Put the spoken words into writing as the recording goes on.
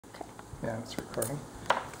Yeah, it's recording.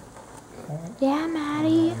 Yeah,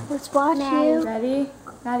 Maddie. Let's watch you. Ready?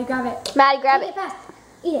 Maddie, grab it. Maddie, grab Take it. fast.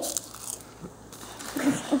 Eat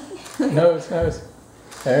it. Nose.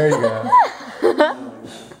 There you go.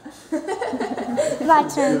 My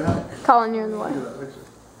turn. Colin, you're in the way.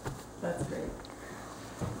 That's great.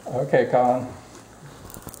 Okay, Colin.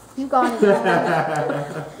 You got it.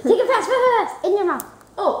 Take it fast. In your mouth.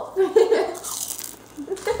 Oh.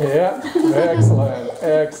 Yeah,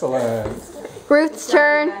 excellent. Ruth's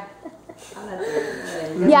turn.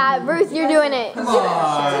 Yeah, Ruth, you're doing it. Come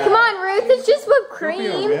on, Ruth. It's just whipped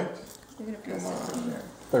cream.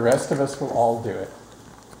 The rest of us will all do it.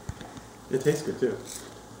 It tastes good too.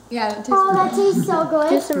 Yeah, it tastes Oh, that tastes so good.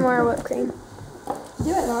 Just some more whipped cream. Do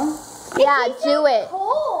it, Mom. Yeah, do it.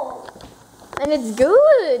 Cold. And it's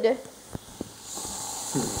good.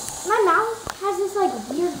 My mouth has this like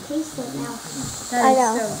weird taste right now. I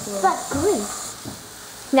know. So cool. But good.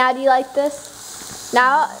 Now, do you like this?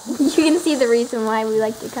 Now you can see the reason why we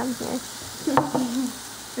like to come here.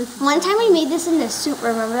 One time we made this into soup.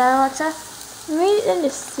 Remember that, Alexa? We made it into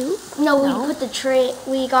soup? No, we put the tray.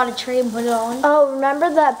 We got a tray and put it on. Oh, remember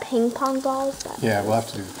the ping pong balls? Yeah, we'll have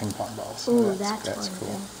to do the ping pong balls. Ooh, that's that's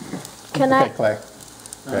cool. Can Okay, I? Clay.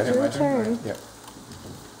 Ready? Your turn. Yep.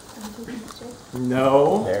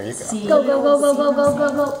 No. There you go.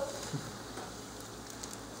 Go.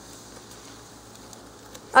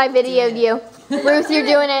 I videoed you. Ruth, you're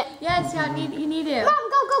doing it. Yes, you need it. Mom,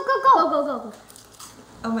 Go.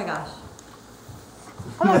 Oh my gosh.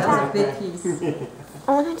 I'm gonna That's a big piece.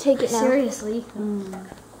 I want to take it now. Seriously.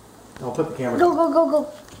 I'll put the camera. Go.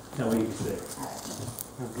 No, what you can say.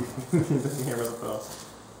 The camera's up.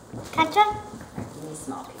 Catch it. Really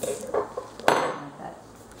small piece.